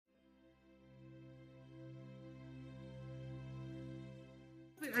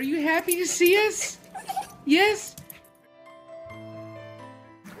Are you happy to see us? Yes?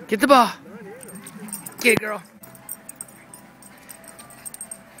 Get the ball. Get it, girl.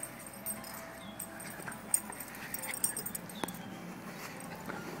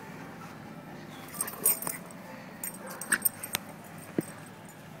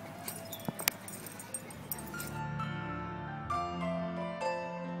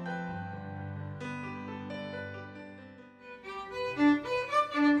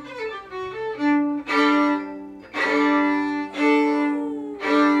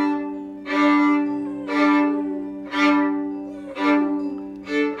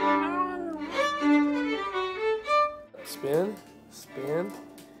 Spin, spin,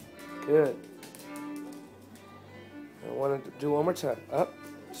 good. I want to do one more time. Up,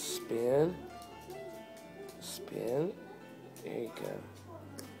 spin, spin. There you go.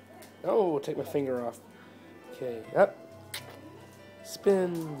 Oh, take my finger off. Okay, up,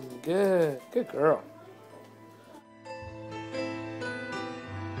 spin, good. Good girl.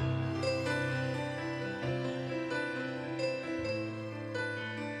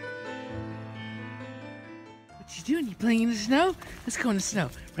 What you doing? You playing in the snow? Let's go in the snow,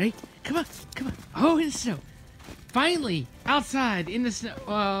 right? Come on, come on. Oh, in the snow. Finally, outside in the snow.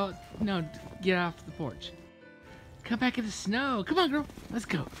 Well, no, get off the porch. Come back in the snow. Come on, girl. Let's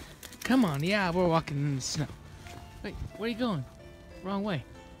go. Come on. Yeah, we're walking in the snow. Wait, where are you going? Wrong way.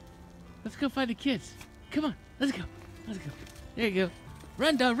 Let's go find the kids. Come on. Let's go. Let's go. There you go.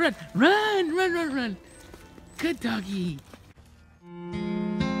 Run, dog. Run. Run, run, run, run. Good doggy.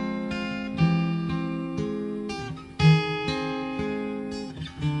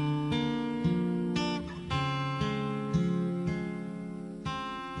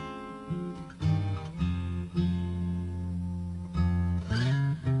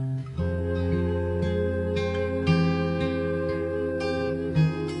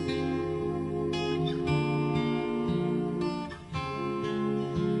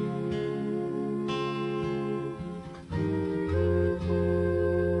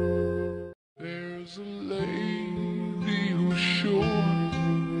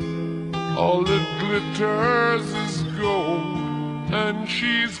 All that glitters is gold, and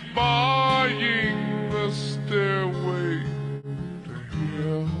she's buying